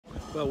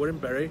Well, we're in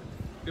Bury.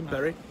 We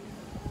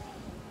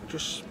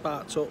just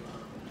sparked up.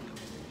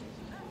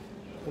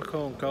 We're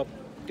corn cob,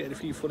 getting a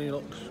few funny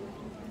looks.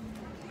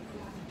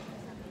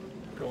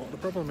 Don't know what the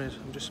problem is.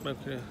 I'm just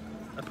smoking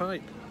a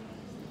pipe.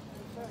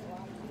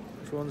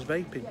 Everyone's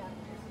vaping.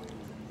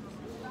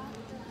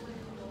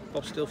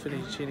 Bob's still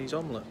finishing his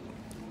omelette.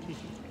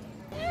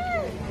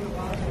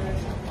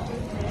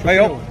 Hey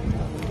up!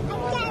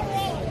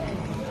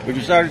 We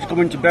decided to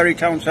come into Bury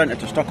Town Centre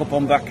to stock up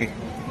on baccy.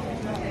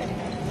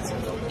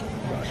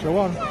 That's the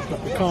one.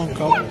 Got the corn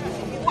cob.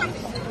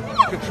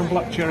 Get some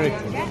black cherry.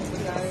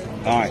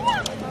 Alright,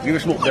 give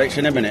us some updates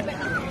in a minute.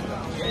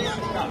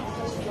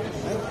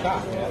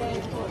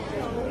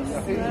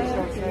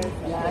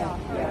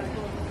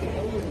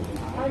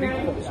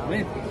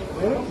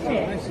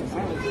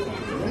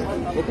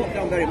 We'll pop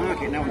down Bury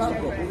Market now and stock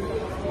up.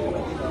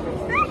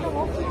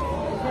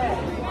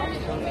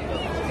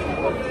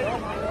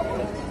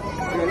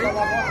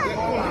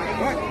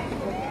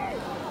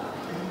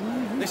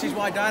 This is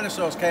why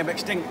dinosaurs came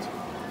extinct.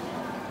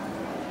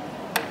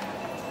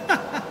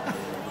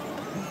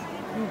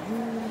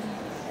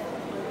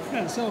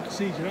 Yeah, it's all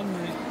procedure, hasn't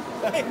it?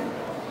 Hey.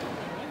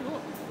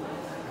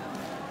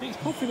 It's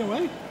puffing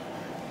away.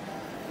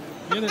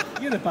 You're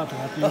the bad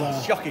lad, you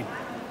are. Shocking.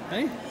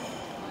 Hey?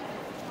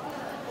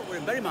 We're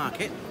in Bury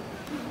Market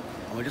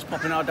and we're just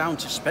popping our down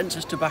to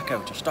Spencer's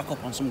Tobacco to stock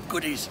up on some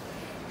goodies.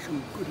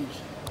 Some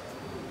goodies.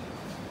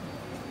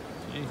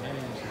 Hey,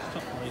 it's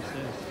top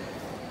places.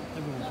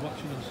 Everyone's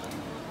watching us.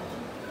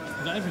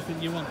 You've got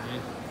everything you want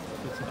here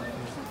for tobacco.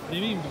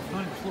 They've even got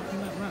pipes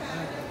looking like that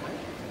there.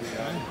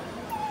 Yeah.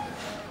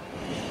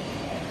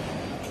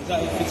 Is that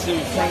what you can see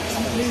with Frank's?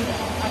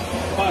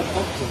 5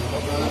 boxes.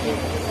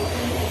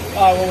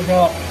 Oh, what we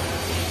got?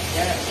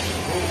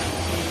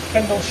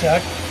 Kendall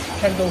Shag,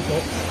 Kendall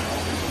Duck,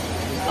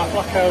 a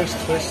Black Irish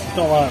Twist,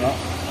 don't like that.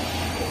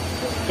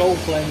 Gold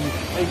Blend,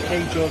 AK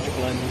George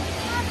Blend,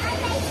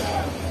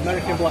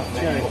 American Black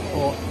Cherry,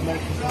 or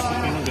American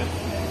Pacific Nugget.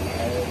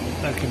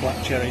 American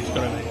Black Cherry, it's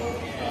got to be.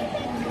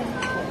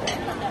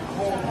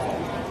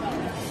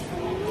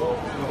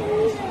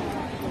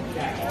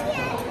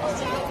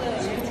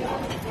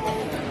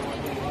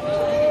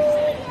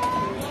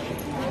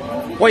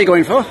 What are you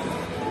going for?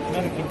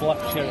 American Black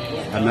Cherry.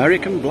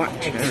 American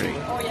Black Cherry.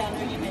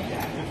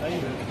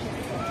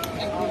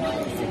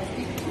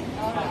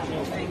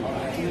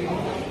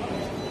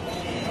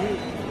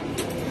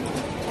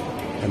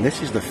 And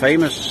this is the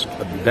famous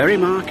Bury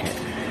Market.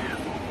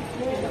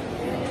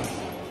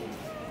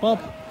 Bob.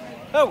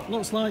 Oh,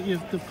 looks like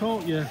they've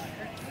caught you.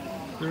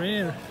 They're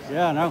here.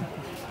 Yeah, I know.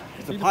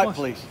 It's the pipe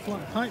police.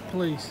 Pipe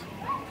police.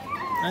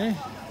 Eh?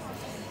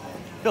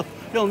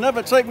 You'll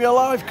never take me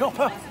alive,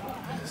 copper.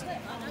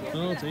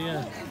 Oh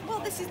dear. Well,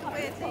 this is the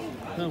weird thing.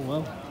 Oh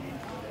well.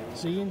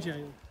 See you in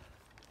jail.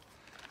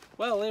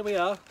 Well, here we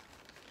are.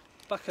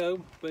 Back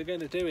home. We're going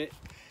to do it.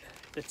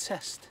 The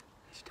test.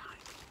 It's time.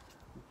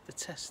 The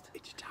test.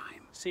 It's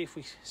time. See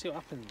what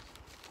happens.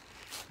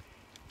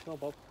 Come on,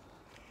 Bob.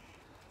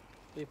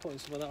 You're putting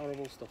some of that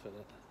horrible stuff in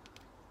it.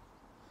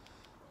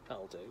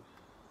 That'll do.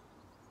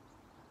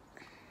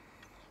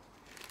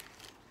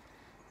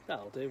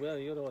 That'll do. Well,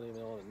 you don't want any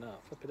more than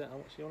that. Flip it out. How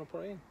much do you want to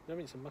put in? I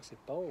mean, it's a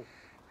massive bowl.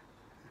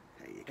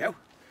 There you go.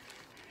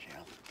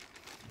 Shell.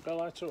 Go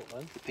lighter up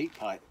then. The peat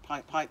pipe.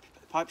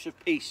 Pipes of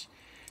peace.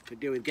 Could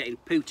do with getting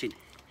Putin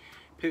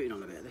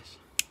on a bit of this.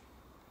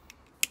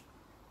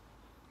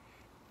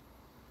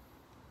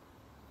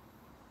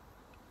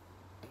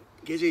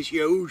 Gives his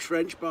huge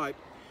French pipe.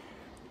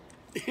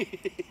 Ooh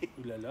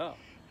la la.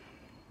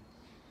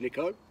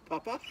 Nico,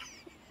 Papa.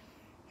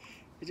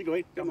 Is he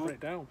going? Come Damper on. it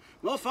down.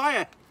 More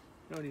fire.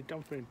 No, I need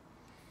dampering.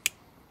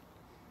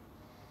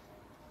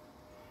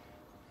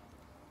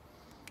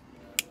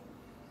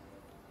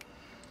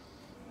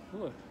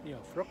 Oh, you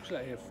know, frog's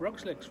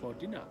legs for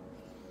dinner.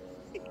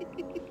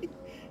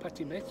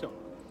 Patty meto.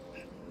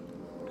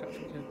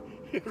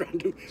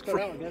 Random. It's got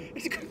out again.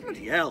 It's a good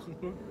bloody hell.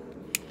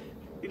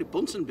 Need a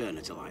Bunsen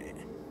burner to light it.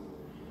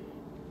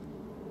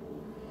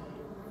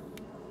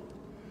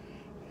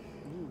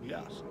 Ooh,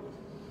 yes.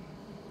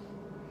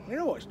 You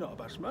know what? It's not a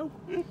bad smoke.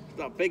 It's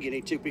that big, you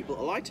need 2 people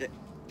to light it.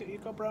 You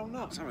got brown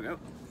nut. Let's have a go.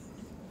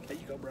 Hey,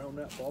 you got brown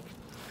nut, Bob.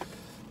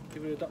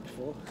 Give me that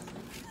before.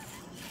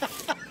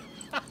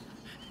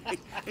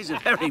 He's a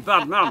very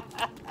bad man.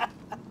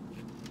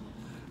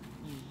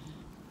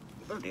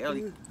 Bloody hell.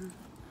 You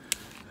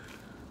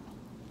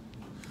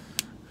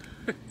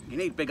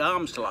need big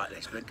arms to light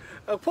this thing.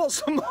 I'll put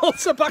some more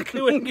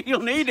tobacco in.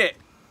 You'll need it.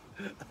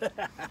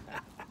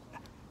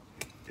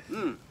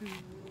 Mm.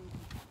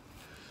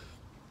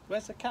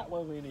 Where's the cat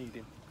when we need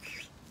him?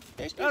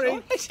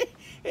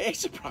 It's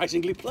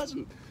surprisingly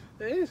pleasant.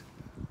 It is.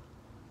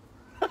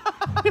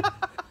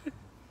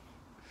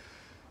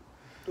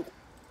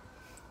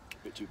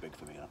 Bit too big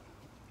for me, that.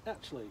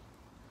 Actually,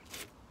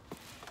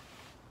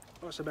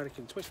 that's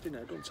American twist in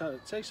there. Don't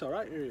it tastes all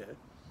right here.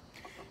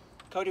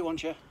 Cody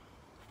wants you.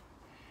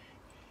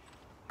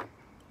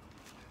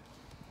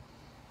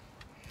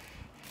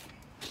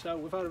 So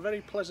we've had a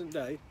very pleasant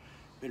day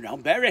Been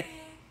round Bury.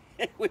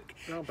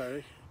 Round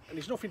Bury. And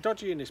there's nothing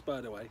dodgy in this,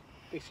 by the way.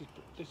 This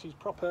is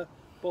proper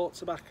bought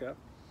tobacco.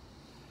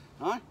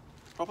 Aye,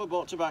 proper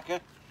bought tobacco.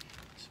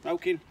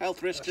 Smoking,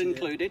 health risks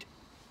included.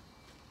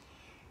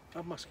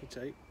 And masking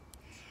tape.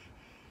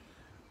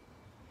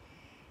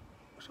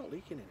 It's not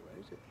leaking anyway,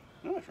 is it?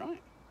 No, that's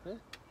right. Yeah.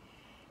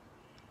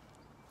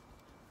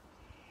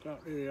 Can't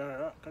really hear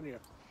that, can you?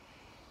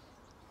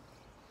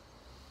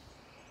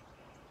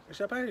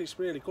 I bet it's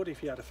really good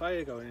if you had a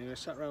fire going and you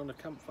sat around a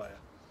campfire.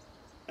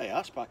 Hey,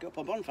 I'll spark it up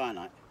on bonfire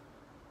night.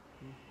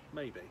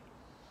 Maybe.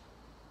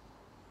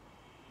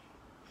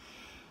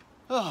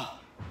 Oh,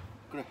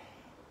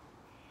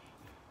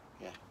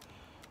 yeah.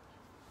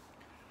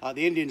 Like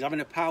the Indians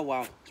having a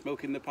powwow,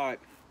 smoking the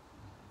pipe.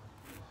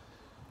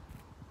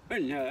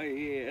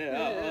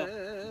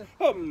 Yeah.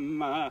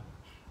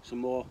 Some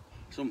more.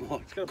 It's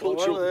gonna blow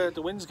over,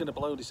 the wind's going to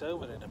blow this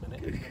over in a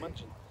minute, you can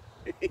imagine.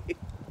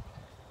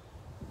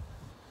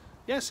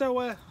 Yeah, so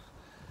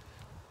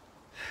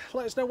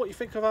let us know what you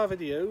think of our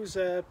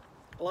videos.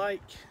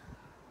 Like,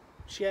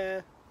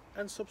 share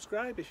and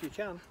subscribe if you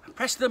can. And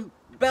press the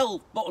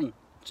bell button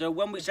so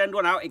when we send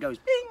one out it goes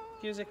bing.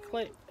 Give us a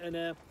click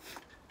and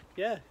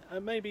yeah,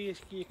 and maybe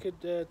you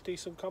could do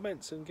some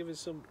comments and give us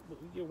some,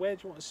 where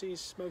do you want to see us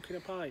smoking a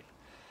pipe,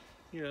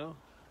 you know,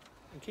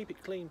 and keep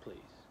it clean please,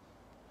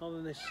 other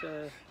than this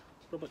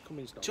Robert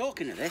Cummings dog.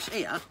 Talking of this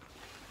here.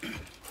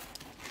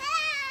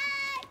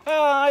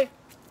 Hi!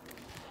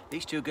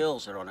 These two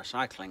girls are on a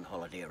cycling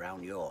holiday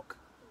around York.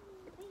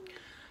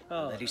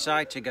 Oh. They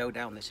decide to go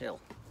down this hill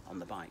on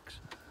the bikes.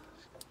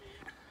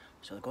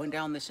 So they're going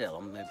down this hill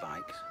on their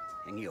bikes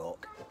in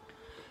York,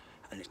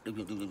 and it's like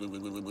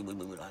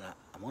that.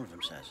 And one of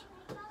them says,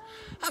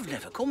 "I've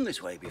never come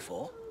this way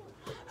before."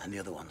 And the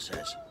other one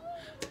says,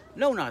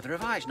 "No, neither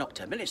have I. It's not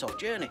 10 minutes off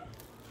journey."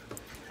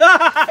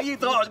 You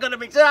thought it was going to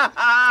be...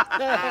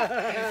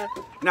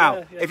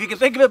 Now, if you can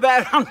think of a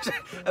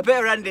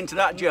better ending to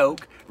that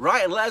joke,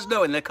 write and let us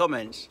know in the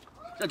comments.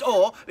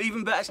 Or,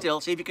 even better still,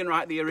 see if you can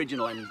write the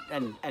original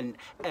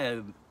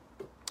the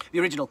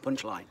original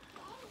punchline.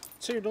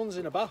 Two nuns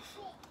in a bath.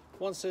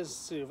 One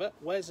says to the other,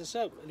 "Where's the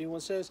soap?" And the other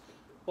one says,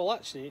 "Well,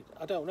 actually,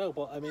 I don't know,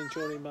 but I'm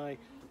enjoying my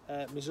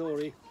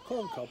Missouri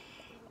corn cob."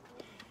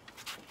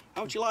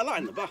 How'd you like that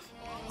in the bath?